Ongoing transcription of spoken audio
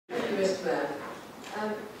Mr. Mayor.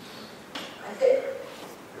 I think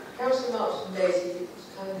Councillor Martin Daisy was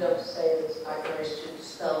kind enough to say that I managed to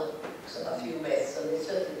dispel a few myths, and it's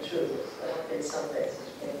certainly true that there have been some myths that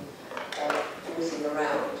have been whizzing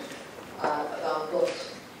around about what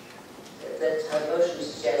that her motion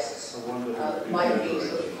suggests might be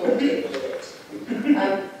sort of caught in with it.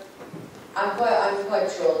 I'm quite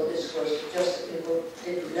sure that this was just that people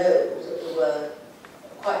didn't know that there were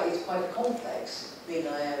it's quite a complex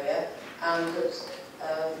legal area, and that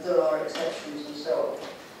there are exceptions and so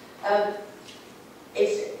on. It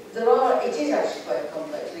is actually quite a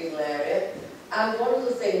complex legal area, and one of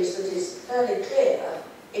the things that is fairly clear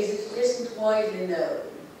is that it isn't widely known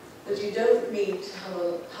that you don't need to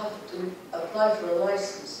have to apply for a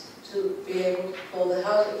license to be able for the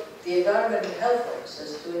environmental health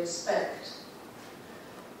officers to inspect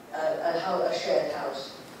a shared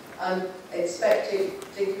house, and inspect it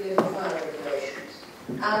particularly for fire regulations,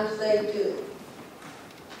 and they do.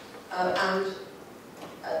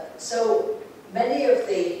 So many of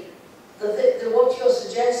what you're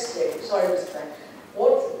suggesting, sorry Mr. Mayor,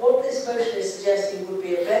 what this motion is suggesting would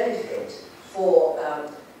be a benefit for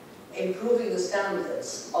improving the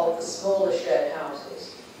standards of the smaller shared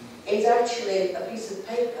houses. It's actually a piece of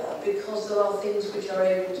paper because there are things which are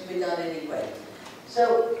able to be done anyway.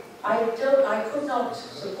 So I could not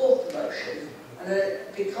support the motion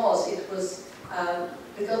because it was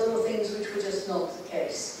because there were things which were just not the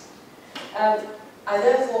case. I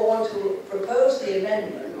therefore want to propose the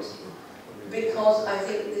amendment because I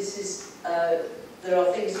think this is there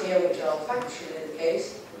are things here which are factually the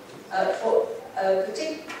case.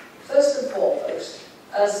 First and foremost,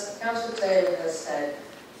 as Councillor Taylor has said,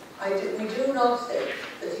 we do not think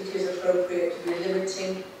that it is appropriate to be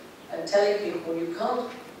limiting and telling people you can't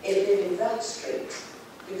live in that street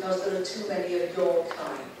because there are too many of your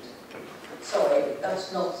kind. Sorry,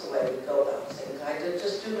 that's not the way we go about things. I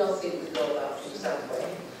just do not think we go about things that way.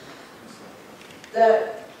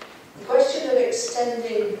 The question of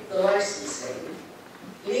extending the licensing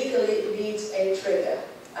legally needs a trigger,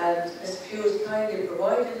 and Mr. Pugh has kindly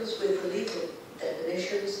provided us with the legal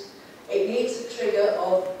definitions. It needs a trigger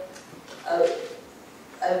of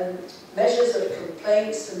measures of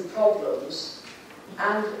complaints and problems,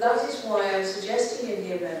 and that is why I'm suggesting in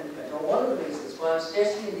the amendment, or one of the reasons why I'm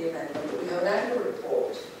suggesting in the amendment, that we have an annual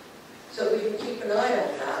report so that we can keep an eye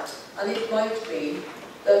on that. And it might be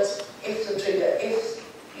that if the trigger, it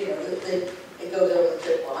goes over the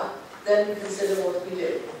tripwire, then we consider what we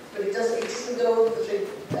do. But it doesn't go over the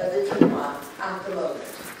tripwire at the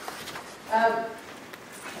moment.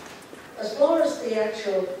 As far as the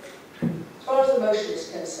motion is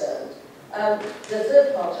concerned, as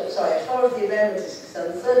far as the amendment is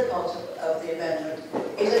concerned, the third part of the amendment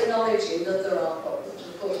is acknowledging that there are problems.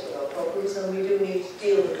 Of course there are problems, and we do need to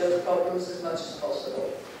deal with those problems as much as possible.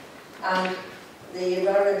 And the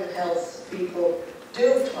environmental health people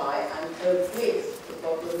do try and cope with the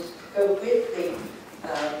problems, cope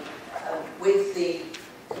with the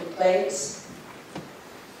complaints,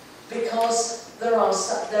 because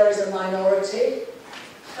there is a minority,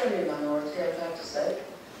 friendly minority I'd have to say,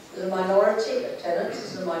 there's a minority of tenants,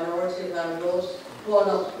 there's a minority of landlords who are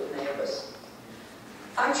not good neighbours.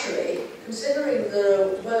 Actually, considering there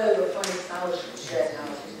are well over 5,000 shared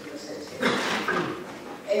houses in the city,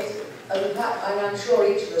 and I'm sure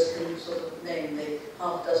each of us can sort of name the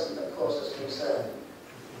half dozen that cause us concern,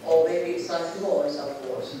 or maybe it's slightly more in some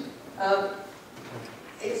wards.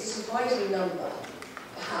 It's a surprising number,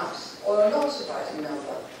 perhaps, or a not surprising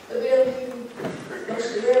number, that we don't even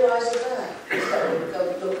mostly realise are there. So we go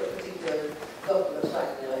and look at particular documents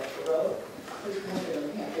like the electoral roll, which we have been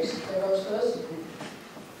looking at recently, most of us.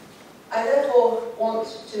 I therefore want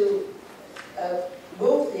to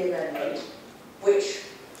move the amendment, which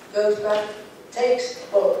goes back, takes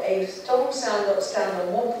a strong stand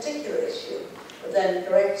on one particular issue, but then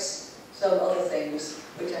corrects some other things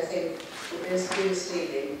which I think would be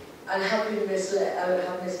misleading and have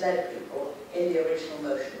misled people in the original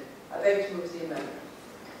motion. I beg to move the amendment.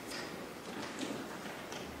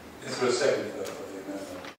 Is there a second for that?